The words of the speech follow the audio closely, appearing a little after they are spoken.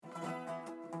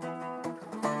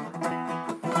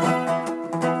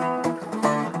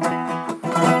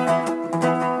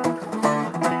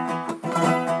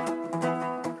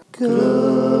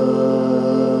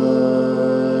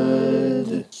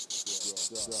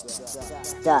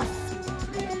Stuff.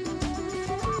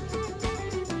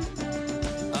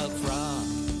 A frog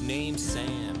named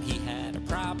Sam, he had a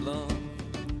problem.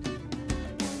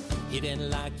 He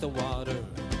didn't like the water.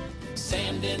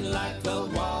 Sam didn't like the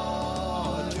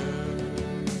water.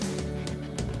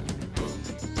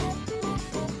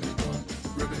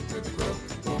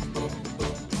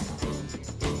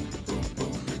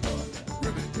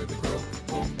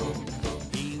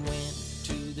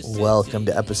 Welcome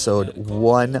to episode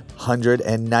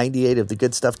 198 of the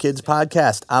Good Stuff Kids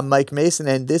podcast. I'm Mike Mason,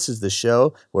 and this is the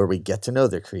show where we get to know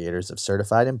the creators of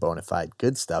certified and bona fide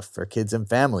good stuff for kids and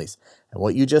families. And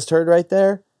what you just heard right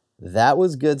there, that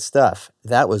was good stuff.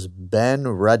 That was Ben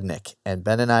Rudnick, and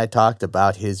Ben and I talked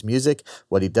about his music,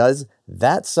 what he does.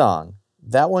 That song,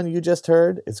 that one you just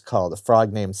heard, is called A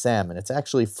Frog Named Sam, and it's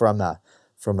actually from a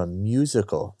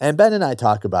musical. And Ben and I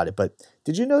talk about it, but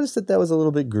did you notice that was a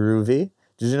little bit groovy?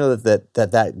 Did you know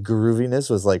that grooviness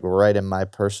was like right in my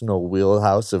personal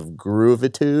wheelhouse of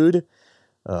groovitude?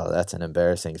 Oh, that's an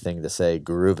embarrassing thing to say,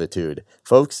 groovitude.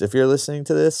 Folks, if you're listening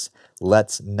to this,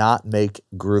 let's not make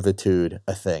groovitude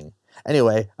a thing.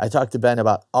 Anyway, I talked to Ben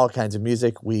about all kinds of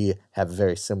music. We have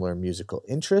very similar musical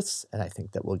interests, and I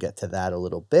think that we'll get to that a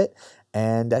little bit.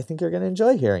 And I think you're going to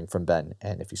enjoy hearing from Ben.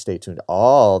 And if you stay tuned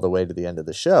all the way to the end of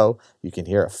the show, you can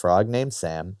hear A Frog Named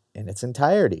Sam in its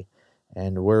entirety.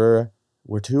 And we're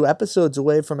 2 episodes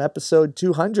away from episode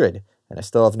 200, and I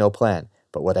still have no plan.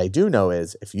 But what I do know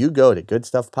is if you go to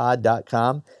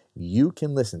goodstuffpod.com, you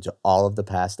can listen to all of the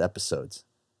past episodes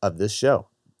of this show.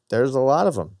 There's a lot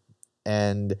of them.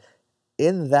 And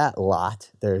in that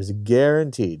lot, there's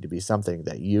guaranteed to be something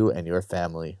that you and your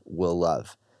family will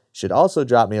love. You should also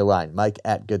drop me a line,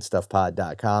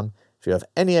 mike@goodstuffpod.com, if you have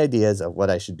any ideas of what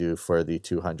I should do for the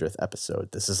 200th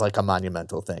episode. This is like a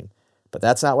monumental thing. But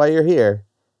that's not why you're here.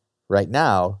 Right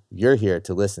now, you're here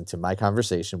to listen to my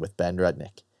conversation with Ben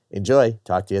Rudnick. Enjoy.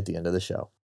 Talk to you at the end of the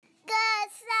show. Good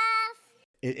stuff.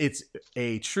 It's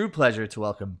a true pleasure to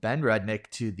welcome Ben Rudnick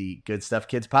to the Good Stuff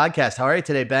Kids podcast. How are you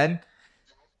today, Ben?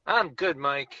 I'm good,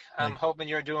 Mike. I'm hoping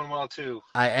you're doing well, too.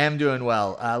 I am doing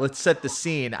well. Let's set the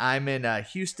scene. I'm in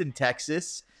Houston,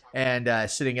 Texas, and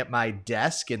sitting at my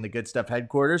desk in the Good Stuff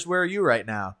headquarters. Where are you right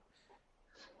now?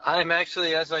 I'm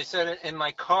actually, as I said, in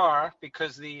my car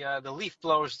because the leaf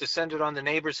blowers descended on the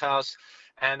neighbor's house,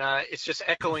 and it's just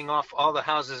echoing off all the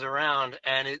houses around,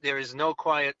 and there is no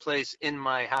quiet place in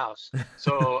my house.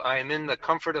 So I am in the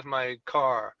comfort of my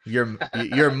car. Your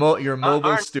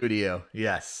mobile studio,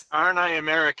 yes. Aren't I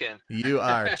American? You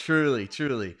are, truly.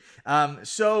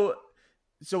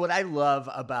 So what I love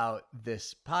about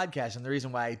this podcast and the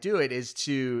reason why I do it is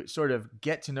to sort of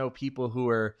get to know people who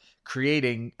are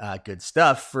creating good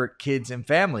stuff for kids and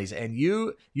families. And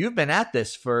you've been at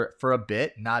this for a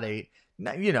bit,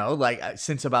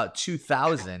 since about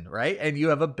 2000, right? And you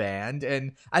have a band,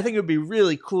 and I think it would be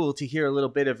really cool to hear a little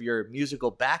bit of your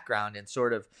musical background and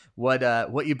sort of what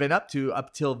you've been up to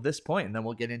up till this point, and then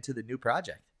we'll get into the new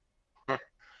project.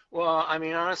 Well, I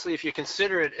mean, honestly, if you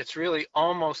consider it, it's really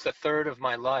almost a third of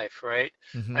my life, right?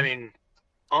 Mm-hmm. I mean,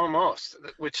 almost,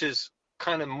 which is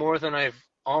kind of more than I've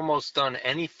almost done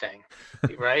anything,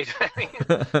 right? I mean,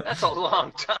 that's a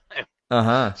long time.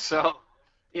 Uh-huh. So,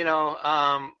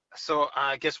 so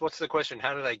I guess what's the question?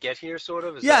 How did I get here, sort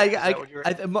of?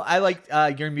 I like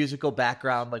your musical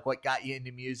background, like what got you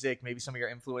into music, maybe some of your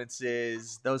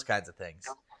influences, those kinds of things.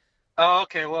 Oh,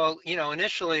 okay. Well,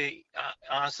 initially,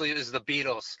 honestly, it was the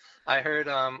Beatles. I heard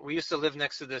we used to live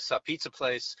next to this pizza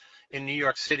place in New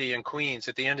York City in Queens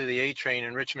at the end of the A train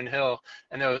in Richmond Hill.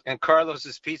 And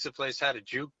Carlos's pizza place had a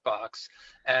jukebox.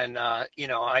 And,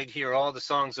 I'd hear all the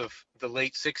songs of the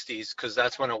late 60s because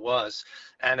that's when it was.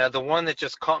 And the one that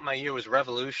just caught my ear was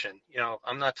Revolution.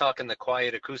 I'm not talking the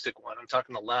quiet acoustic one. I'm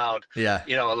talking the loud,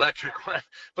 electric one.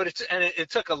 But it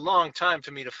took a long time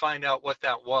to me to find out what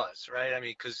that was, right? I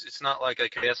mean, because it's not like I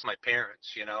could ask my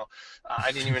parents,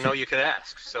 I didn't even know you could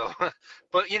ask. So,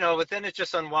 but then it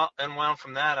just unwound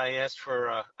from that. I asked for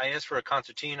a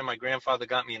concertina. My grandfather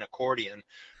got me an accordion.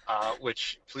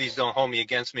 Which please don't hold me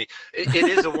against me. It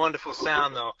is a wonderful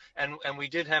sound though, and we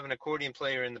did have an accordion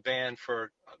player in the band for,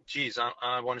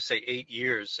 I want to say 8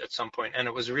 years at some point, and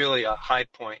it was really a high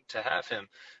point to have him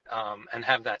and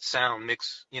have that sound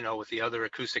mix, with the other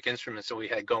acoustic instruments that we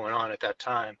had going on at that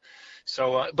time.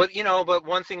 So, but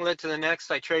one thing led to the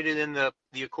next. I traded in the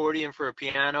accordion for a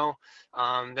piano,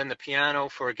 then the piano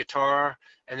for a guitar,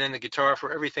 and then the guitar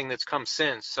for everything that's come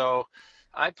since. So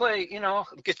I play,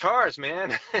 guitars,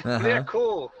 man. They're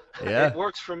cool. Yeah. It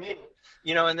works for me.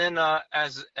 And then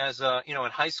as in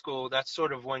high school, that's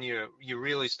sort of when you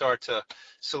really start to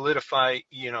solidify,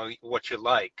 what you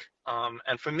like.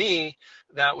 And for me,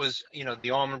 that was,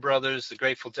 the Allman Brothers, the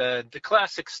Grateful Dead, the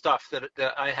classic stuff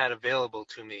that I had available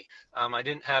to me. I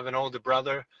didn't have an older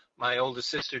brother. My older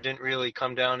sister didn't really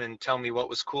come down and tell me what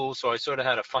was cool, so I sort of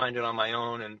had to find it on my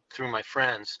own and through my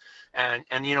friends. And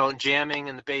jamming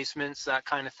in the basements, that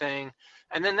kind of thing.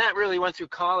 And then that really went through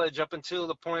college up until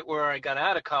the point where I got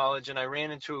out of college and I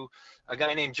ran into a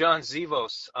guy named John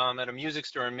Zivos at a music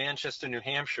store in Manchester, New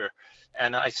Hampshire.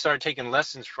 And I started taking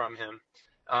lessons from him.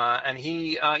 And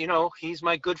he, he's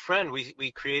my good friend.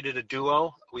 We created a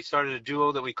duo. We started a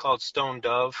duo that we called Stone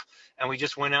Dove, and we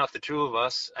just went out, the two of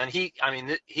us. And he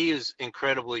is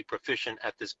incredibly proficient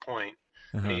at this point.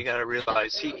 You got to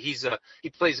realize he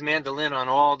plays mandolin on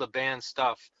all the band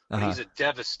stuff. But he's a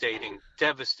devastating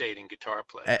guitar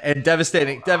player. And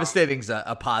devastating's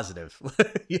a positive.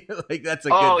 Like that's a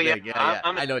good thing. Yeah.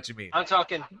 I know what you mean.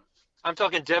 I'm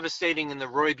talking devastating in the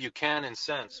Roy Buchanan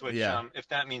sense, which, if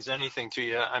that means anything to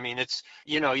you, it's,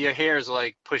 your hair is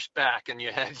like pushed back in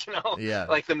your head,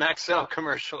 like the Maxell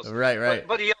commercials. Right.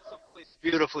 But he also plays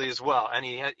beautifully as well, and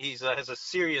he has a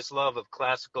serious love of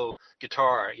classical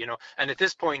guitar, and at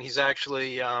this point he's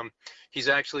actually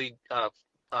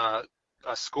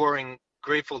scoring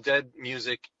Grateful Dead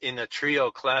music in a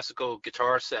trio classical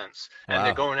guitar sense, and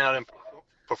they're going out and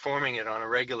performing it on a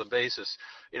regular basis.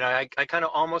 I kind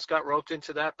of almost got roped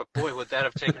into that, but boy, would that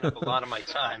have taken up a lot of my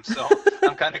time. So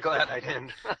I'm kind of glad I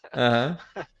didn't.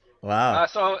 Wow.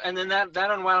 So, and then that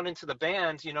unwound into the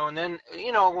band, and then,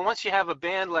 once you have a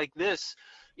band like this,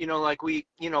 like we,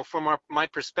 from my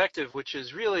perspective, which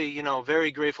is really,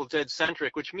 very Grateful Dead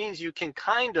centric, which means you can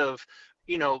kind of,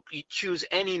 you choose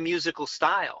any musical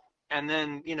style and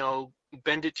then,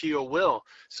 bend it to your will.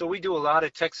 So we do a lot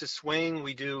of Texas swing.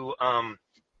 We do,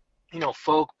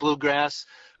 folk, bluegrass.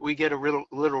 We get a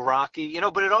little rocky,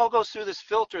 but it all goes through this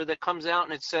filter that comes out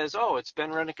and it says, oh, it's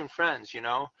Ben Rudnick and Friends,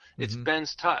 it's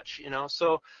Ben's touch,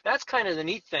 so that's kind of the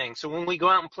neat thing. So when we go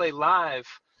out and play live,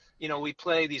 we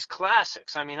play these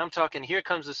classics. I'm talking Here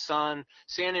Comes the Sun,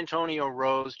 San Antonio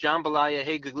Rose, John Belaya,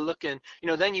 Hey Good Looking,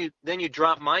 then you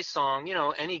drop my song,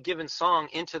 any given song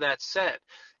into that set.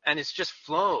 And it just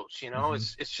flows,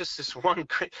 it's just this one.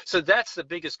 So that's the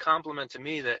biggest compliment to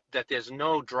me, that there's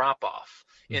no drop off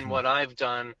in what I've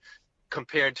done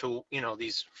compared to,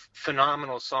 these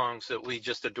phenomenal songs that we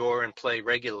just adore and play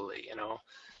regularly,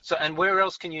 So, and where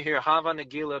else can you hear Hava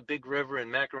Nagila, Big River,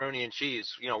 and Macaroni and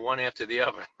Cheese, one after the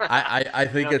other? I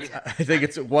think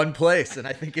it's one place, and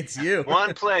I think it's you.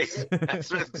 One place.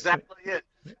 That's exactly it.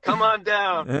 Come on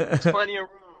down. There's plenty of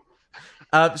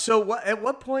room. So at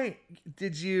what point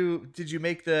did you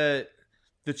make the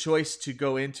choice to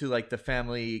go into like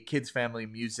the kids family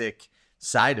music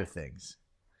side of things?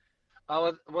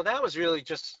 Well, that was really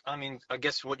just, I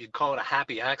guess what you'd call it a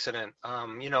happy accident.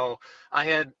 I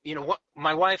had,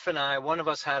 my wife and I, one of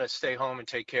us had to stay home and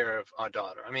take care of our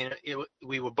daughter.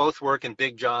 We were both working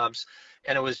big jobs,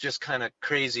 and it was just kind of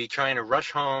crazy trying to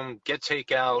rush home, get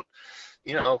takeout,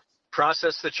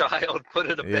 process the child, put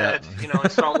it to bed,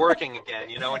 and start working again,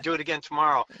 and do it again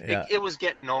tomorrow. Yeah. It was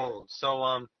getting old.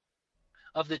 So,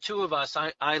 of the two of us,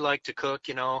 I like to cook,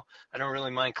 I don't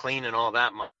really mind cleaning all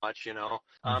that much,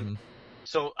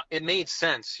 So it made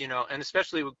sense, and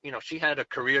especially, she had a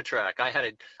career track. I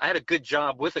had a good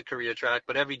job with a career track,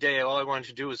 but every day all I wanted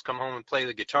to do was come home and play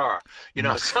the guitar,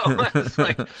 so it's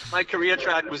like my career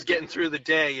track was getting through the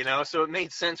day, so it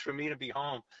made sense for me to be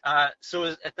home. So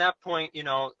at that point,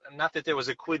 not that there was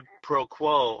a quid pro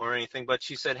quo or anything, but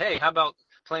she said, hey, how about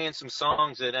playing some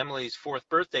songs at Emily's 4th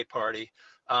birthday party?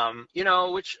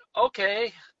 Which,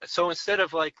 okay. So instead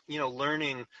of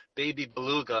learning Baby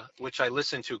Beluga, which I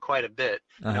listened to quite a bit,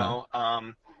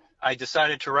 I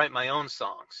decided to write my own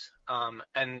songs.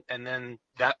 And then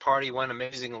that party went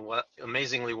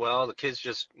amazingly well. The kids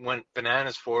just went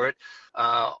bananas for it.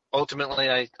 Ultimately,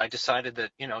 I decided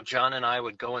that, John and I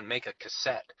would go and make a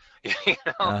cassette.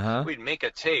 We'd make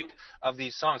a tape of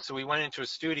these songs. So we went into a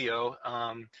studio.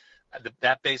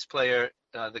 That bass player,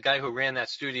 the guy who ran that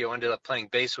studio, ended up playing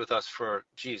bass with us for,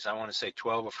 I want to say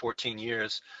 12 or 14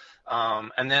 years.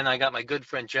 And then I got my good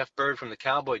friend Jeff Bird from the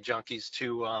Cowboy Junkies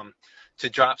to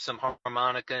drop some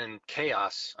harmonica and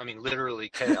chaos. Literally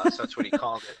chaos. That's what he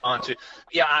called it.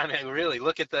 Really,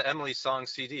 look at the Emily Song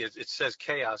CD. It says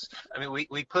chaos.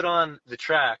 We put on the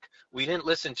track. We didn't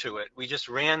listen to it. We just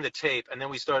ran the tape, and then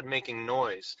we started making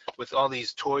noise with all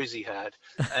these toys he had.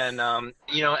 And,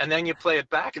 and then you play it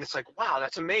back, and it's like, wow,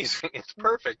 that's amazing. It's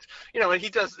perfect. And he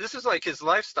does, this is like his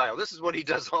lifestyle. This is what he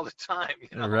does all the time.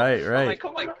 Right. I'm like,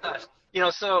 oh my gosh.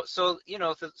 So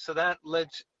that led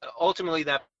to, ultimately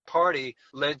that party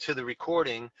led to the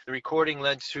recording. The recording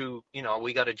led to,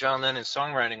 we got a John Lennon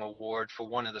Songwriting Award for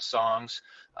one of the songs.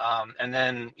 And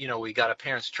then, we got a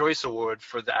Parents' Choice Award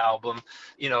for the album,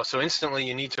 so instantly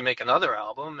you need to make another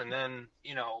album. And then,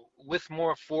 with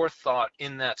more forethought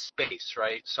in that space,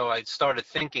 right? So I started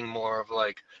thinking more of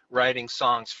like writing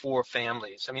songs for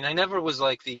families. I mean, I never was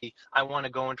like I want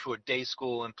to go into a day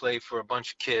school and play for a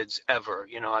bunch of kids ever.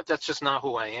 That's just not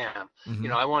who I am.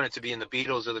 Mm-hmm. I wanted to be in the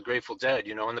Beatles or the Grateful Dead,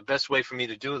 and the best way for me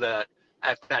to do that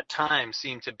at that time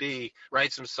seemed to be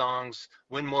write some songs,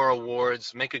 win more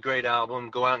awards, make a great album,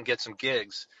 go out and get some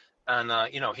gigs. And,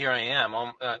 here I am.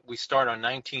 We start our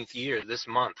 19th year this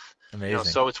month. Amazing.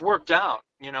 So it's worked out,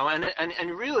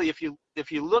 and really, if you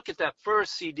look at that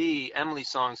first CD, Emily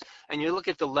Songs, and you look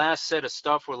at the last set of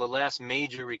stuff or the last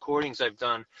major recordings I've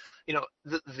done,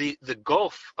 the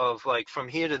gulf of like from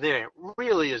here to there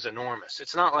really is enormous.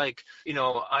 It's not like,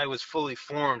 I was fully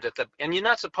formed and you're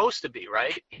not supposed to be,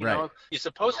 right? Right. You're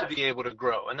supposed to be able to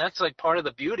grow. And that's like part of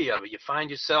the beauty of it. You find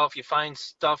yourself, you find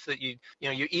stuff that your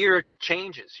ear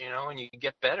changes, and you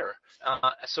get better.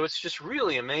 So it's just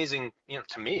really amazing,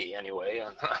 to me anyway.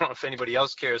 I don't know if anybody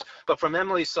else cares, but from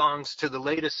Emily's songs to the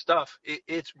latest stuff,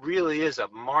 it really is a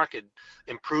marked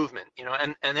improvement,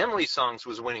 and Emily's songs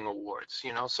was winning awards,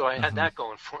 so I had that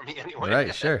going for me anyway.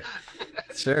 Right, sure.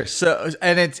 So,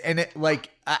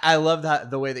 I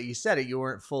love the way that you said it. You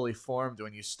weren't fully formed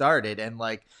when you started, and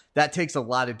like that takes a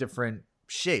lot of different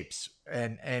shapes.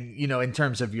 And in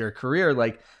terms of your career,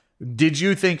 like, did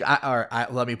you think,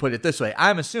 let me put it this way.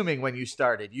 I'm assuming when you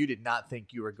started, you did not think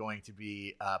you were going to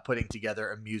be putting together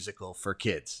a musical for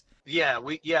kids. Yeah,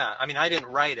 I mean, I didn't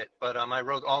write it, but I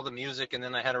wrote all the music, and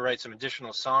then I had to write some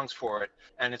additional songs for it,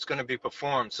 and it's going to be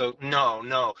performed. So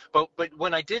no. But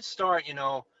when I did start, I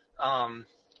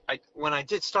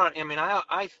mean,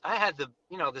 I had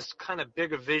this kind of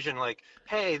bigger vision, like,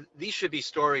 hey, these should be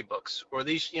storybooks, or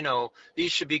these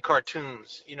should be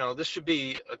cartoons, this should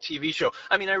be a TV show.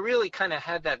 I mean, I really kind of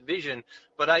had that vision,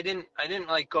 but I didn't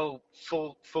like go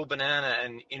full banana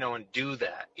and and do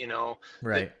that,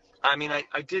 Right. I mean,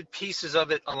 I did pieces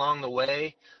of it along the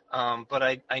way, but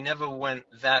I never went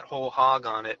that whole hog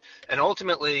on it. And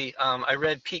ultimately, I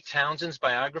read Pete Townshend's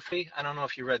biography. I don't know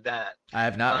if you read that. I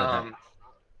have not read that.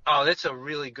 Oh, that's a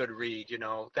really good read,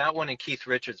 that one and Keith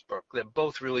Richards' book. They're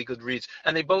both really good reads,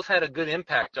 and they both had a good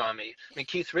impact on me. I mean,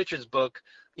 Keith Richards' book,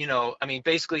 I mean,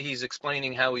 basically he's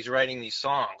explaining how he's writing these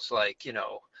songs, like,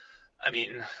 I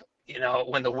mean,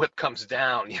 when the whip comes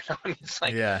down, I mean, it's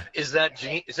like, yeah. Is that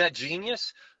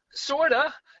genius?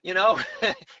 Sorta,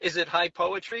 Is it high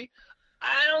poetry?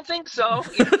 I don't think so.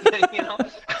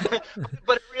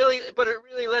 But it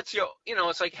really lets you,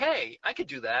 it's like, hey, I could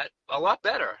do that a lot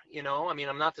better. I mean,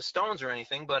 I'm not the Stones or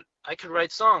anything, but I could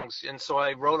write songs. And so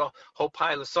I wrote a whole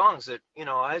pile of songs that,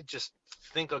 I just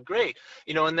think are great,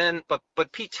 and then,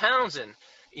 but Pete Townsend,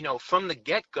 from the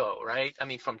get-go, right? I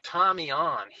mean, from Tommy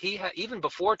on, he had, even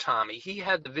before Tommy, he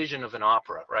had the vision of an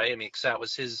opera, right? I mean, 'cause that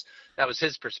was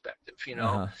his perspective,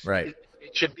 Right.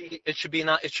 It should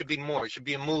be more. It should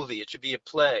be a movie. It should be a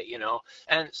play,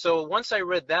 And so once I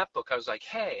read that book, I was like,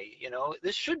 hey,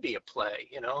 this should be a play,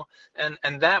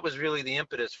 And that was really the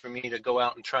impetus for me to go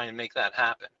out and try and make that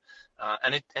happen.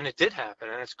 And it did happen,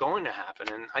 and it's going to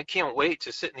happen, and I can't wait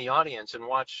to sit in the audience and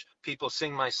watch people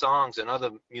sing my songs and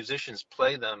other musicians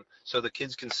play them so the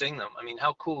kids can sing them. I mean,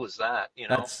 how cool is that?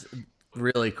 That's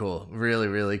really cool. Really,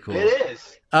 really cool. It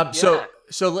is.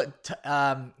 So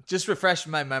just refresh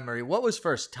my memory. What was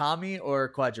first, Tommy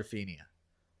or Quadrophenia?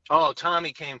 Oh,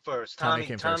 Tommy came first.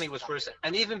 Tommy was first.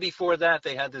 And even before that,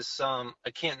 they had this, I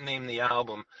can't name the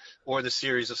album or the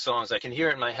series of songs. I can hear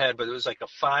it in my head, but it was like a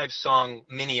 5-song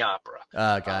mini opera.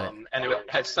 Got it. And it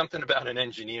had something about an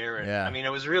engineer. And, yeah. I mean,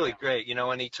 it was really great,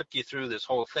 and he took you through this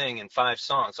whole thing in 5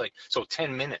 songs, like, so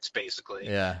 10 minutes basically.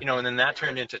 Yeah. And then that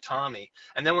turned into Tommy.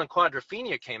 And then when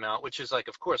Quadrophenia came out, which is like,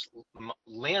 of course,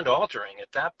 land altering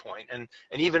at that point. And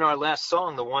even our last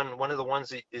song, one of the ones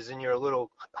that is in your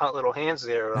hot little hands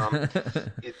there,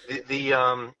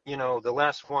 the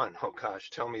last one, oh gosh,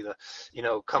 tell me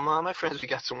come on, my friends, we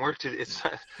got some work to do. It's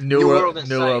New World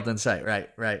in Sight.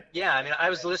 Right. Yeah, I mean, I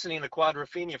was listening to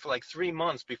Quadrophenia for like 3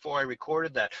 months before I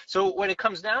recorded that. So when it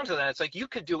comes down to that, it's like you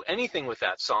could do anything with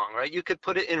that song, right? You could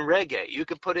put it in reggae, you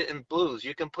could put it in blues,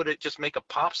 you can just make a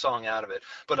pop song out of it.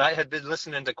 But I had been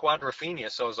listening to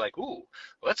Quadrophenia, so I was like, ooh,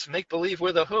 let's make believe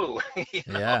we're the Who.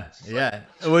 Yeah.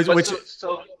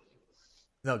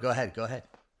 No, go ahead.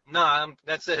 No,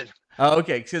 that's it. Oh,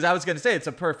 okay. Because I was going to say it's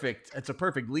a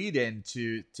perfect lead in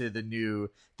to the new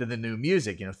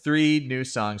music. 3 new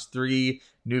songs, 3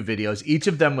 new videos, each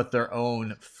of them with their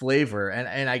own flavor.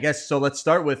 And I guess so. Let's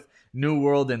start with New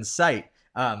World in Sight.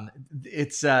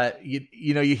 It's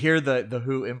you hear the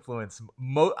Who influence.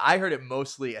 I heard it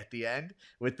mostly at the end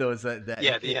with those the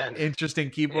end. interesting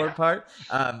keyboard part.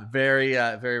 Very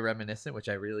reminiscent, which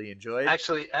I really enjoyed.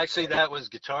 Actually, that was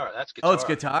guitar. That's Oh, guitar. it's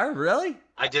guitar, really?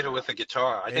 I did it with the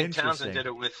guitar. I think Townsend Interesting. did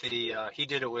it with he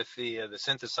did it with the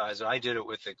synthesizer. I did it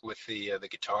with the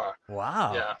guitar.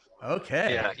 Wow. Yeah.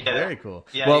 Okay. Yeah. Very cool.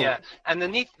 Yeah, well, yeah. And the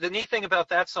neat thing about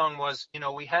that song was,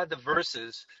 we had the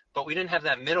verses, but we didn't have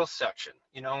that middle section,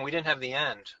 and we didn't have the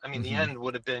end. I mean, the end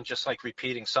would have been just like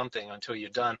repeating something until you're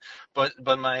done. But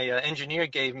my engineer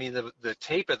gave me the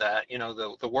tape of that,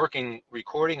 the working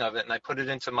recording of it, and I put it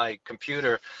into my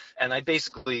computer, and I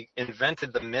basically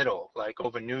invented the middle, like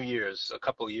over New Year's a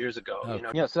couple of years ago.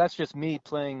 Yeah, so that's just me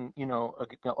playing.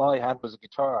 All I had was a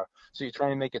guitar. So you try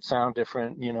and make it sound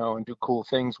different, and do cool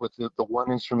things with the one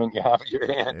instrument you have in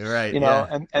your hand. Right.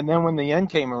 And then when the end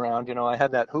came around, I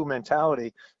had that Who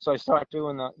mentality. So I started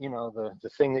doing the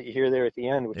thing that you hear there at the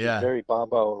end, which is very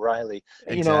Baba O'Reilly.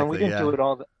 Exactly, and we didn't do it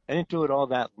all. I didn't do it all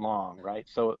that long, right?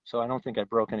 So I don't think I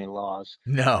broke any laws.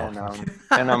 No.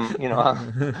 And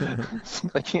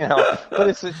but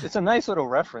it's a nice little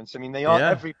reference. I mean,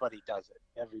 everybody does it.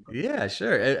 Everybody. Yeah,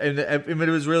 sure. And it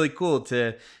was really cool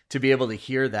to be able to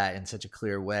hear that in such a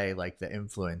clear way, like the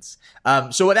influence.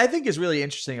 So what I think is really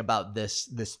interesting about this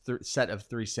set of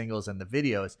 3 singles and the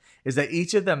videos is that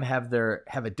each of them have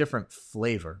a different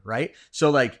flavor, right? So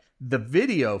like the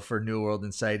video for New World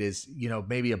in Sight is,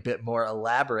 maybe a bit more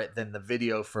elaborate than the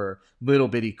video for Little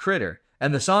Bitty Critter.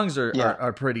 And the songs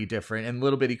are pretty different. And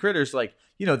Little Bitty Critters, like,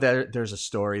 there's a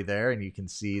story there, and you can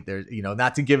see there's,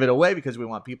 not to give it away because we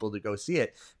want people to go see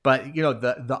it, but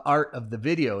the art of the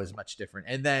video is much different.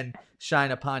 And then Shine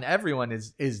Upon Everyone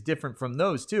is different from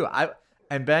those too.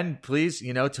 And Ben, please,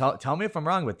 tell me if I'm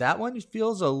wrong, but that one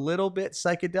feels a little bit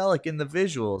psychedelic in the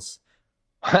visuals.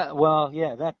 Well,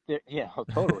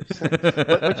 totally.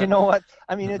 but you know what?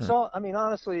 I mean, it's all. I mean,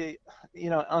 honestly,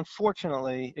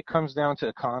 unfortunately, it comes down to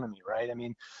economy, right? I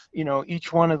mean,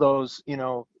 each one of those,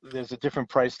 there's a different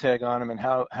price tag on them, and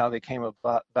how they came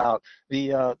about.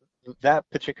 The that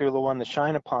particular one, the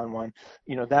Shine Upon one,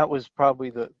 that was probably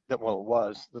it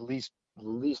was the least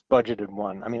budgeted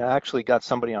one. I mean, I actually got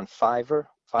somebody on Fiverr.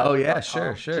 Oh yeah,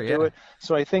 sure, to do it.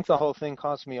 So I think the whole thing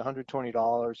cost me $120.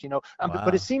 Wow.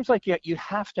 But it seems like you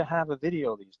have to have a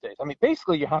video these days. I mean,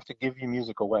 basically, you have to give your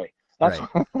music away. That's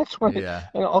right. That's what.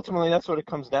 Ultimately, that's what it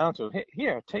comes down to. Hey,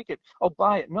 here, take it. Oh,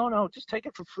 buy it. No, just take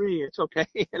it for free. It's okay.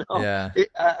 Yeah.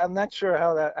 I'm not sure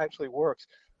how that actually works,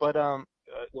 but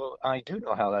well, I do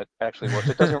know how that actually works.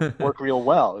 It doesn't work real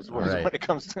well, is what it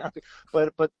comes down to.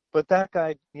 But that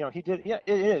guy, he did. Yeah,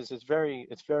 it is. It's very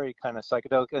kind of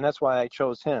psychedelic, and that's why I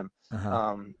chose him.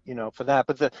 For that.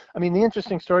 But the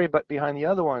interesting story, behind the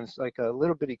other ones, like a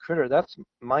Little Bitty Critter, that's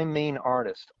my main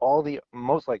artist.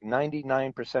 Most like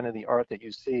 99% of the art that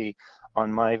you see on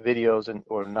my videos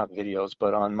or not videos,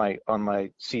 but on my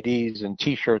CDs and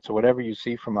T-shirts or whatever you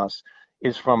see from us,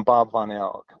 is from Bob Von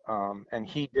Elk, and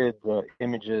he did the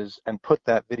images and put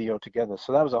that video together.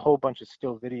 So that was a whole bunch of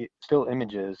still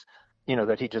images,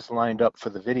 that he just lined up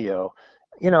for the video,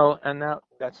 and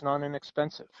that's not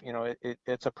inexpensive.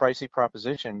 It's a pricey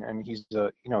proposition, and he's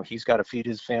got to feed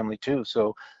his family too.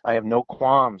 So I have no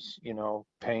qualms,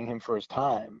 paying him for his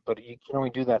time, but you can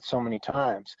only do that so many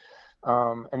times.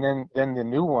 And then the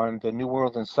new one, the New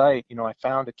World in Sight, I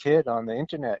found a kid on the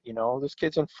internet, this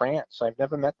kid's in France. I've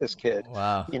never met this kid.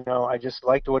 Wow. I just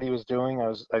liked what he was doing. I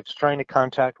was trying to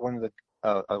contact one of the,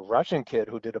 a Russian kid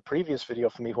who did a previous video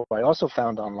for me, who I also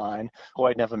found online, who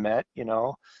I'd never met,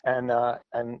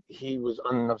 and he was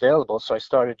unavailable. So I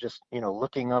started just,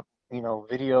 looking up,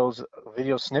 video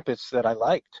snippets that I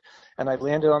liked, and I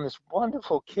landed on this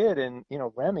wonderful kid in,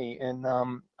 Remy, and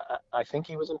I think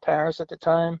he was in Paris at the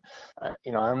time.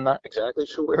 I'm not exactly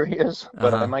sure where he is,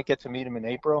 but I might get to meet him in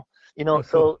April.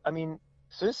 So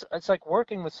it's like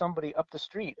working with somebody up the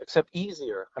street, except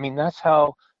easier. I mean, that's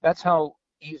how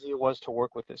easy it was to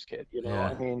work with this kid.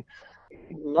 I mean,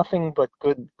 nothing but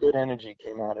good energy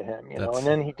came out of him. And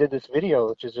then he did this video,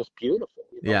 which is just beautiful.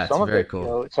 Yeah, it's very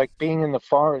cool. It's like being in the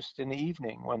forest in the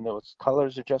evening when those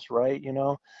colors are just right.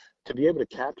 To be able to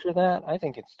capture that, I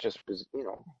think it's just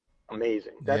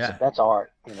amazing. That's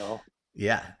art.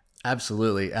 Yeah,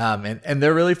 absolutely. And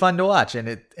they're really fun to watch,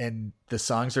 and the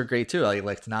songs are great too. Like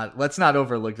let's not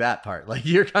overlook that part. Like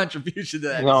your contribution to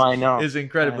that I know. is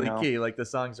incredibly key. Like the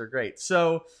songs are great.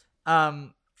 So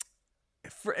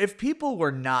if people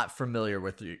were not familiar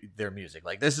with their music,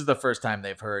 like this is the first time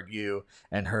they've heard you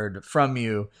and heard from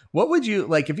you, what would you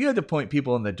like if you had to point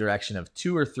people in the direction of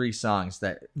 2 or 3 songs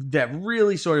that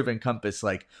really sort of encompass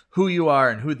like who you are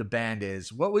and who the band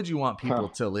is? What would you want people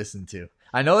to listen to?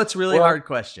 I know it's a really Well, hard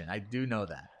question. I do know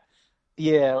that.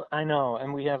 yeah, I know.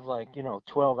 And we have like,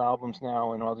 12 albums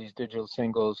now and all these digital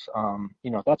singles.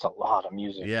 That's a lot of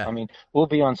music. Yeah. I mean, we'll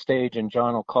be on stage and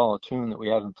John will call a tune that we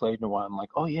haven't played in a while. I'm like,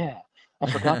 oh yeah,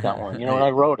 I forgot that one. And I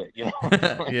wrote it,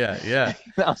 It's like, Yeah,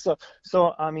 yeah.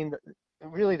 so I mean,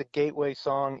 really the gateway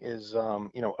song is,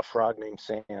 A Frog Named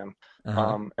Sam.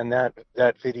 Uh-huh. And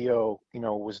that video,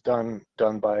 was done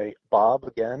by Bob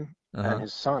again and Uh-huh.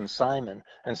 his son Simon.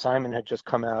 And Simon had just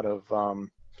come out of,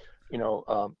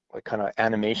 a kind of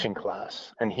animation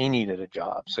class, and he needed a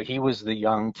job. So he was the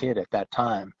young kid at that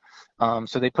time.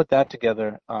 So they put that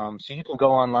together. So you can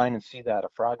go online and see that, A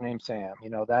Frog Named Sam.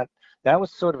 That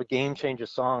was sort of a game changer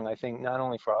song, I think, not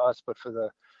only for us, but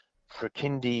for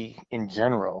Kindy in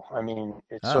general. I mean,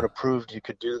 it sort Oh, of proved you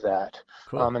could do that.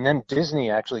 cool. And then Disney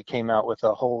actually came out with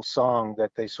a whole song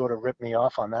that they sort of ripped me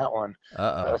off on that one.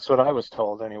 Uh-oh. That's what I was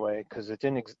told anyway, because it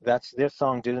didn't. That's their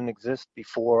song didn't exist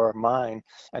before mine.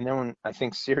 And then when I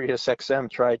think Sirius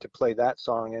XM tried to play that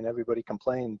song, and everybody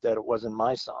complained that it wasn't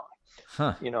my song.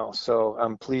 Huh. So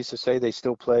I'm pleased to say they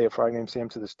still play A Frog Named Sam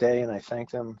to this day, and I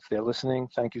thank them if they're listening.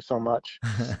 Thank you so much.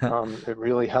 It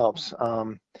really helps.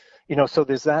 So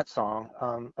there's that song.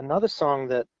 Another song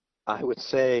that I would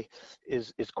say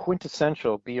is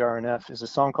quintessential BRNF is a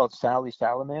song called Sally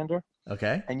Salamander,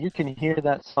 Okay. and you can hear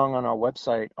that song on our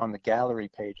website on the gallery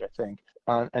page, I think.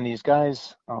 And these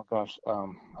guys, oh gosh,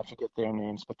 I forget their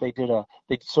names, but they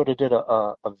sort of did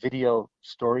a video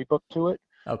storybook to it.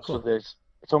 Oh, So cool.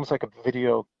 it's almost like a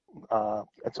video.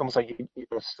 It's almost like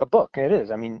it's a book. It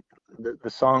is. I mean, the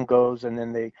song goes, and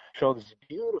then they show this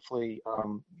beautifully,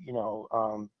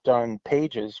 done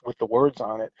pages with the words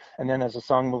on it. And then as the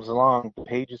song moves along, the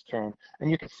pages turn, and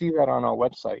you can see that on our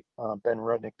website,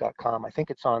 benrudnick.com. I think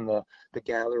it's on the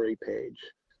gallery page.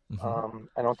 Hmm.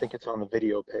 I don't think it's on the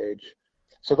video page.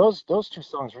 So those 2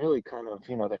 songs really kind of,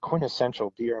 they're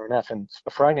quintessential BRNF. And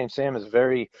A Frog Named Sam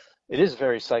it is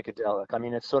very psychedelic. I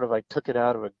mean, it's sort of, I took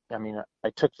the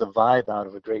vibe out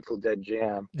of a Grateful Dead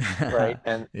jam, right?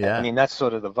 And I Yeah. mean, that's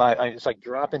sort of the vibe. It's like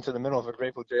drop into the middle of a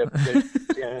Grateful Dead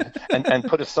jam and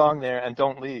put a song there and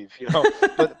don't leave.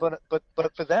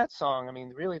 But for that song, I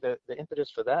mean, really the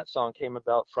impetus for that song came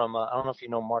about from, I don't know if you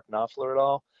know Mark Knopfler at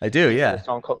all. I do, He did a yeah.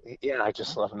 song called, yeah, I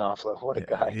just love Knopfler. What a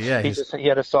guy. Yeah, He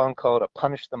had a song called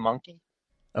Punish the Monkey.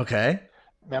 okay.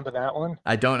 Remember that one?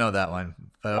 I don't know that one,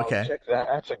 but Oh, okay. check that.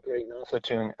 That's a great Knopfler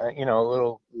tune. A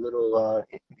little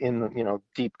in the,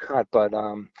 deep cut, but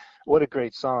what a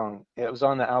great song. It was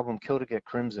on the album Kill to Get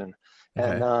Crimson.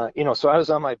 And Okay. so I was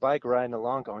on my bike riding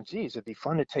along going, geez, it'd be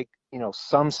fun to take,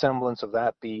 some semblance of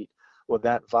that beat or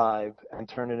that vibe and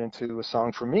turn it into a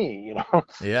song for me.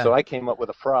 So Yeah. I came up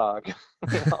with a frog,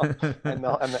 and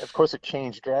of course it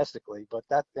changed drastically, but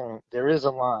that thing, there is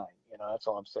a line. That's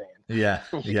all I'm saying. Yeah.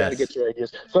 You got to Yes. get your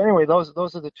ideas. So anyway, those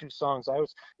are the 2 songs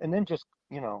and then just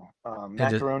And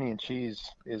just Macaroni and Cheese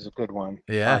is a good one.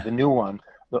 yeah. The new one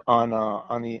on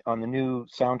the new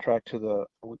soundtrack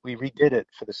we redid it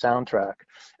for the soundtrack,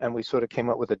 and we sort of came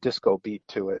up with a disco beat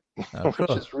to it, Oh, which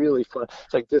cool. is really fun.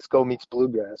 It's like disco meets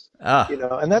bluegrass. Ah.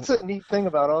 And that's a neat thing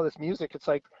about all this music. It's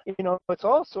like, it's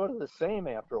all sort of the same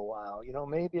after a while.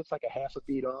 Maybe it's like a half a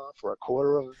beat off or a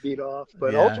quarter of a beat off,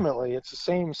 but Yeah. ultimately it's the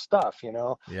same stuff.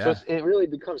 So Yeah. it really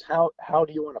becomes how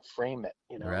do you want to frame it?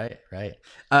 Right, right.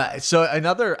 So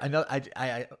another,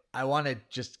 I want to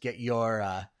just get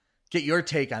your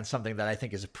take on something that I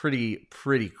think is a pretty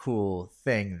cool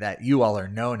thing that you all are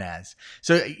known as.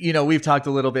 So we've talked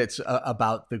a little bit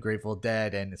about the Grateful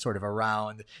Dead and sort of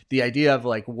around the idea of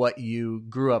like what you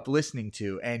grew up listening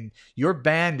to, and your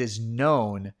band is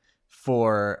known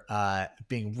for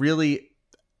being really,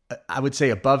 I would say,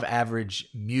 above average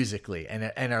musically,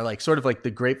 and are like sort of like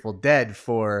the Grateful Dead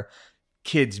for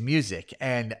kids music.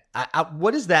 And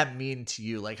what does that mean to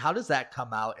you? Like, how does that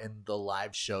come out in the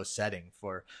live show setting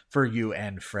for you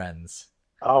and friends?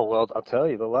 Oh, well, I'll tell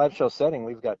you, the live show setting,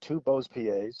 we've got 2 Bose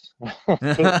PAs,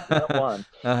 two, not one,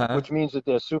 Uh-huh. which means that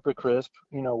they're super crisp.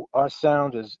 Our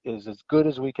sound is as good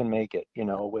as we can make it,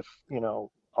 with,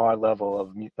 our level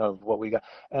of what we got.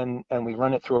 And we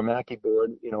run it through a Mackie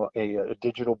board, a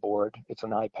digital board. It's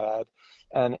an iPad,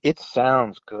 and it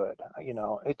sounds good.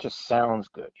 It just sounds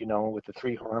good, with the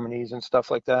 3 harmonies and stuff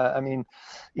like that. I mean,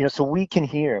 so we can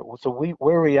hear. So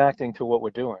we're reacting to what we're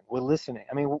doing. We're listening.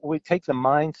 I mean, we take the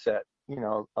mindset,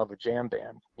 of a jam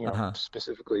band, Uh-huh.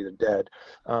 specifically the Dead,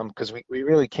 because we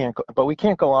really can't go, but we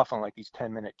can't go off on like these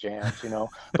 10-minute jams,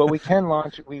 but we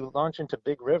launch into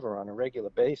Big River on a regular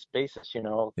basis, their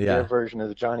Yeah. version of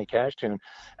the Johnny Cash tune,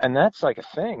 and that's like a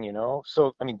thing,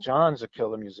 so I mean, John's a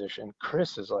killer musician.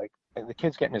 Chris is like, and the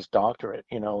kid's getting his doctorate,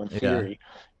 in Yeah. theory,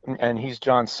 and he's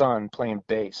John's son playing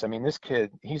bass. I mean, this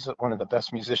kid, he's one of the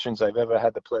best musicians I've ever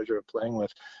had the pleasure of playing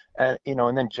with. And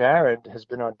then Jared has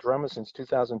been our drummer since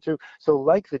 2002. So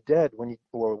like the Dead,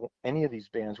 or any of these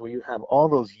bands where you have all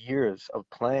those years of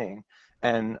playing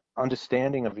and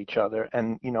understanding of each other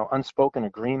and, unspoken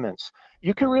agreements,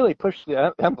 you can really push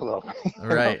the envelope,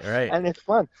 Right. Right. and it's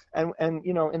fun. And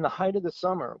in the height of the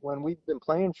summer when we've been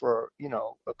playing for,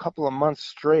 a couple of months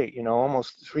straight,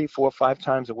 almost 3, 4, 5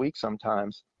 times a week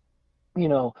sometimes, you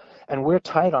know, and we're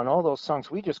tight on all those songs.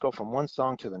 We just go from one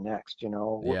song to the next,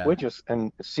 we're Yeah. just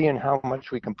and seeing how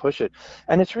much we can push it.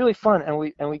 And it's really fun. And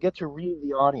we get to read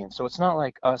the audience. So it's not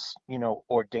like us,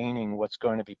 ordaining what's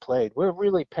going to be played. We're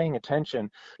really paying attention,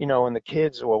 and the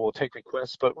kids, or we'll take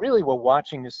requests, but really we're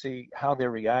watching to see how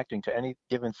they're reacting to any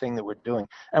given thing that we're doing.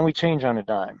 And we change on a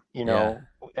dime, Yeah.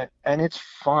 and it's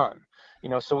fun.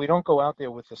 So we don't go out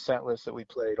there with the set list that we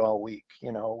played all week.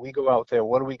 We go out there,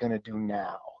 what are we going to do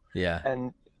now? Yeah.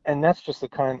 and and that's just the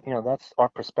kind, that's our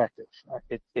perspective.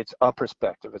 It's a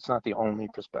perspective. It's not the only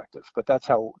perspective, but that's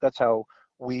how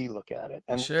we look at it.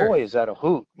 And Sure. boy, is that a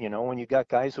hoot, when you got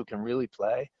guys who can really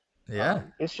play. Yeah.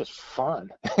 It's just fun.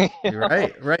 You're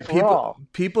right. Right. For all.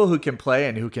 People who can play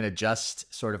and who can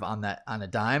adjust sort of on a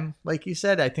dime, like you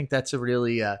said, I think that's a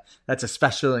really that's a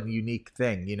special and unique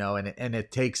thing, and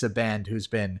it takes a band who's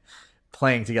been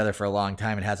playing together for a long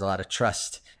time and has a lot of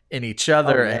trust in each Oh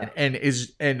other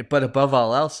yeah. but above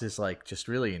all else is like just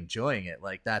really enjoying it.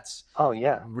 Like that's Oh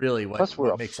yeah. really Plus we're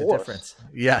what a makes a force. difference.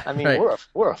 Yeah. I mean, Right.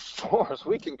 we're a force.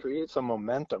 We can create some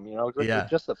momentum, with Yeah.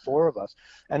 just the four of us.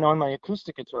 And on my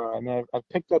acoustic guitar, I mean, I've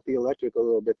picked up the electric a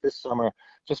little bit this summer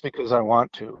just because I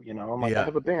want to. I'm like, I Yeah.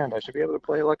 have a band. I should be able to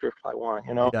play electric if I want.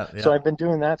 Yeah. So Yeah. I've been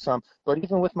doing that some. But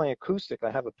even with my acoustic,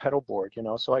 I have a pedal board,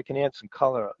 so I can add some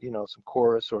color, some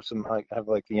chorus or some. I have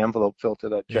like the envelope filter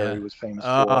that Yeah. Jerry was famous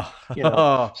for. Oh, You know,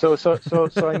 oh,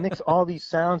 so I mix all these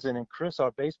sounds in, and Chris, our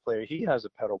bass player, he has a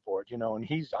pedal board, and I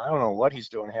don't know what he's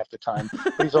doing half the time,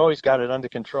 but he's always got it under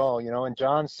control, and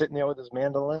John's sitting there with his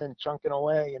mandolin chunking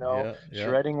away, yeah. Yeah.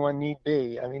 shredding when need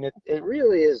be. I mean, it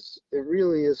really is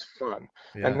fun.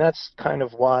 Yeah. And that's kind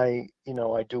of why,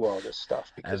 I do all this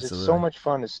stuff, because it's so Absolutely. much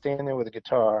fun to stand there with a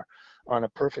guitar on a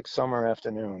perfect summer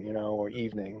afternoon, or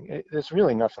evening. There's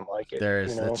really nothing like it, There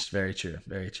is. That's very true.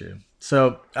 Very true.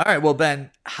 So, all right. Well, Ben,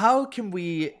 how can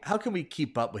we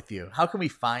keep up with you? How can we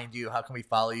find you? How can we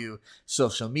follow you?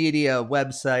 Social media,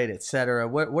 website, etc.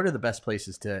 What are the best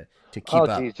places to Oh, keep geez,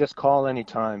 up? just call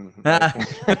anytime, Mike.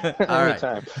 All right.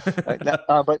 Anytime.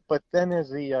 But then there's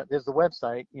the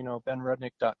website,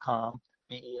 benrudnick.com,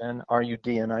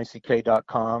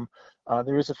 benrudnick.com.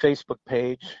 There is a Facebook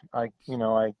page. I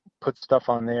put stuff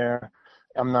on there.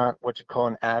 I'm not what you call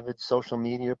an avid social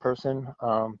media person,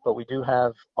 but we do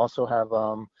also have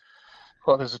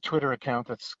well, there's a Twitter account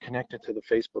that's connected to the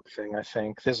Facebook thing. I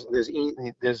think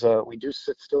we do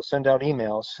still send out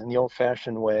emails in the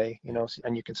old-fashioned way,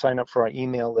 and you can sign up for our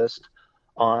email list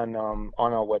on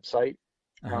our website.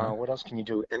 Uh-huh. What else can you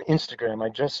do? And Instagram. I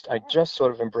just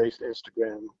sort of embraced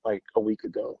Instagram like a week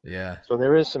ago. Yeah. So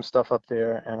there is some stuff up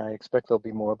there, and I expect there'll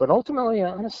be more. But ultimately,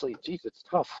 honestly, geez, it's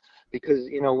tough because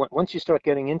once you start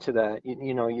getting into that,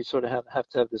 you sort of have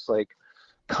to have this like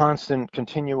constant,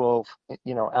 continual,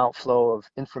 outflow of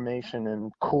information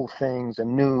and cool things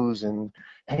and news and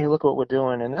hey, look what we're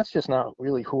doing. And that's just not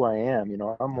really who I am.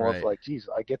 I'm more of Right. like, geez,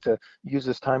 I get to use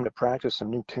this time to practice some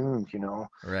new tunes.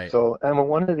 Right. So, and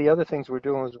one of the other things we're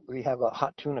doing is we have a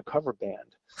hot tuna cover band.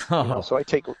 Oh, So I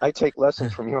take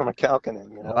lessons from Ewan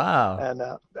McAlkinen, wow. and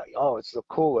oh, it's the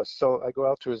coolest. So I go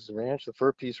out to his ranch, the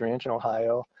Fur Peace Ranch in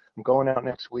Ohio. I'm going out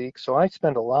next week, so I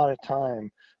spend a lot of time,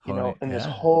 in this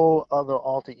Yeah. whole other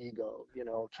alter ego,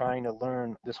 trying to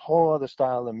learn this whole other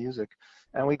style of music,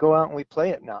 and we go out and we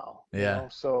play it now, Yeah.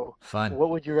 So Fun.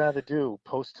 what would you rather do?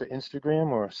 Post to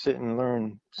Instagram or sit and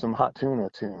learn some hot tuna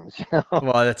tunes?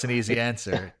 Well, that's an easy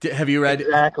answer. Have you read? Did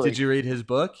Exactly. you read his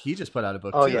book? He just put out a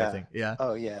book Oh too, I yeah. think. Yeah.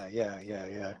 Oh yeah, yeah, yeah,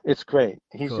 yeah. It's great.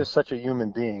 He's Cool. just such a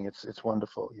human being. It's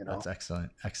wonderful, That's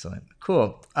excellent. Excellent.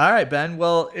 Cool. All right, Ben.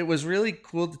 Well, it was really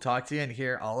cool to talk to you and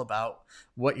hear all about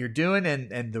what you're doing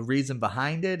and the reason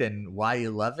behind it and why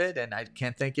you love it. And I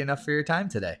can't thank you enough for your time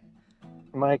today.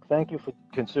 Mike, thank you for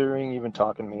considering even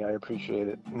talking to me. I appreciate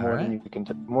it All more than right. you can,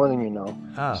 more than you know.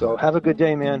 Oh, So have a good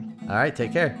day, man. all right.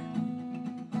 Take care.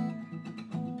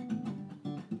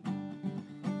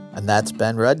 And that's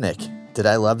Ben Rudnick. Did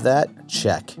I love that?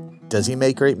 Check. Does he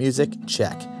make great music?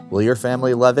 Check. Will your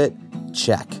family love it?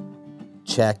 Check.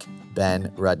 Check Ben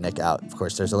Rudnick out. Of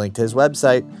course, there's a link to his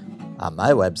website on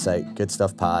my website,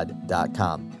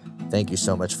 goodstuffpod.com. Thank you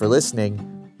so much for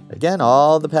listening. Again,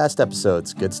 all the past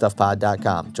episodes,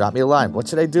 goodstuffpod.com. Drop me a line. What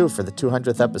should I do for the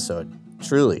 200th episode?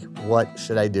 Truly, what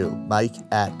should I do?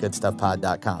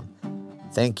 Mike@goodstuffpod.com.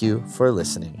 Thank you for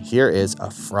listening. Here is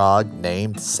A Frog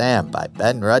Named Sam by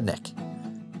Ben Rudnick.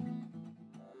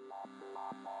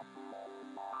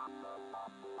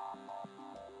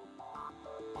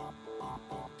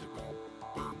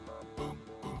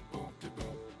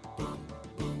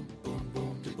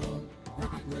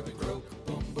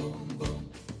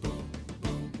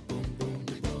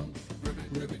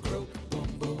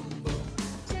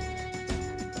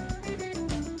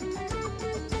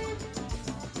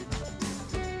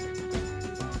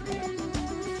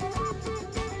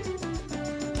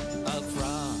 A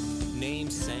frog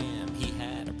named Sam, he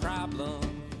had a problem.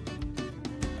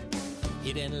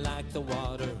 He didn't like the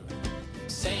water.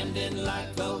 Sam didn't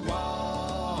like the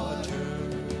water.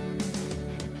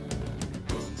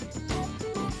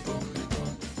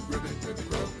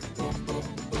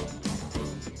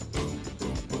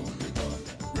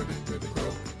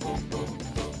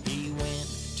 He went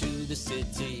to the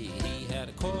city, he had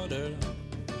a quarter.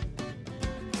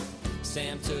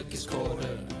 Sam took his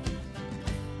quarter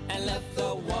and left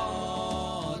the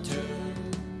water.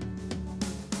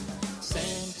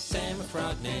 Sam, a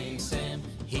frog named Sam,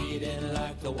 he didn't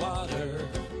like the water.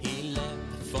 He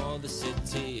left for the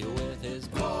city with his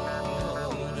quarter.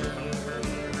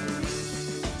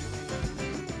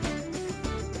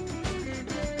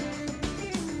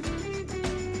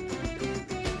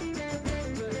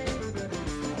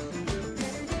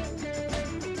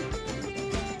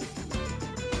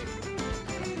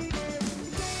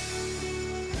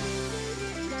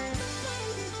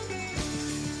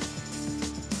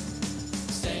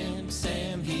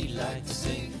 Sam,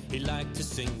 he liked to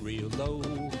sing real low.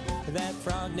 That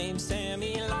frog named Sam,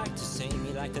 he liked to sing,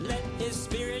 he liked to let his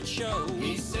spirit show.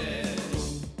 He said,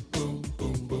 boom,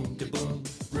 boom, boom, boom, da boom,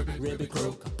 ribbit, ribbit,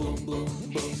 croak, boom, boom,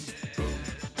 boom.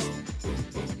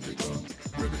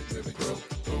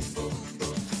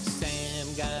 Sam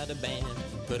got a band,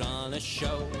 put on a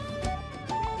show.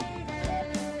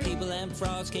 People and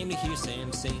frogs came to hear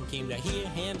Sam sing, came to hear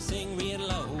him sing real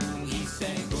low. He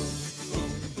sang, boom.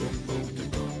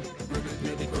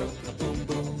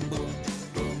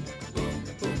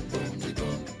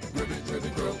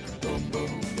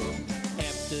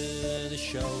 After the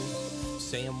show,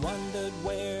 Sam wondered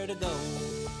where to go.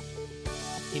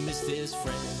 He missed his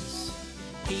friends,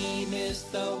 he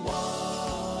missed the water.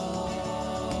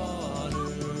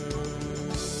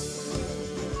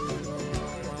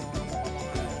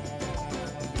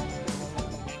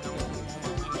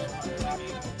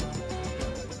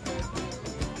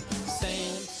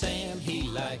 Sam, he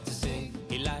liked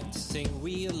to sing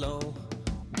real low.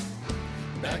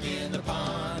 Back in the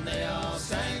pond, they all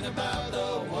sang about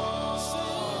the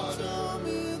water. Sam,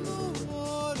 in the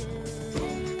water.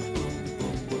 Boom, boom,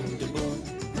 boom, boom, da boom.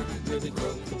 Ribbit, ribbit,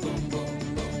 croak, boom, boom,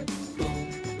 boom. Boom,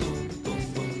 boom, boom,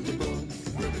 boom, da boom.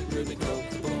 Ribbit, ribbit, croak,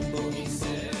 boom, boom. He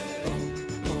said,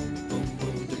 boom, boom,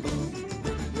 boom, da boom.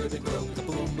 Ribbit, ribbit, croak,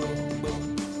 boom, boom, boom.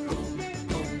 Boom,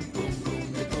 boom, boom, boom,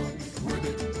 da boom.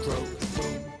 Ribbit, croak,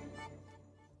 boom.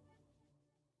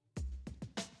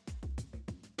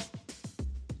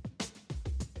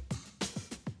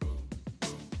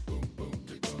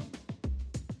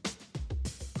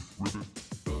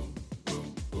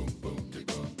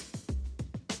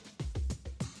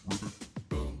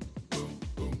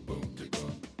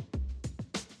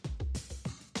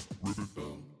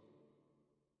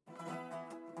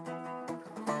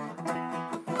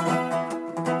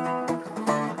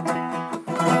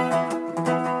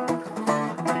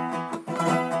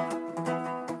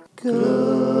 Good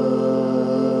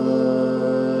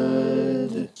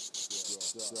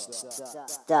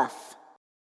Stuff.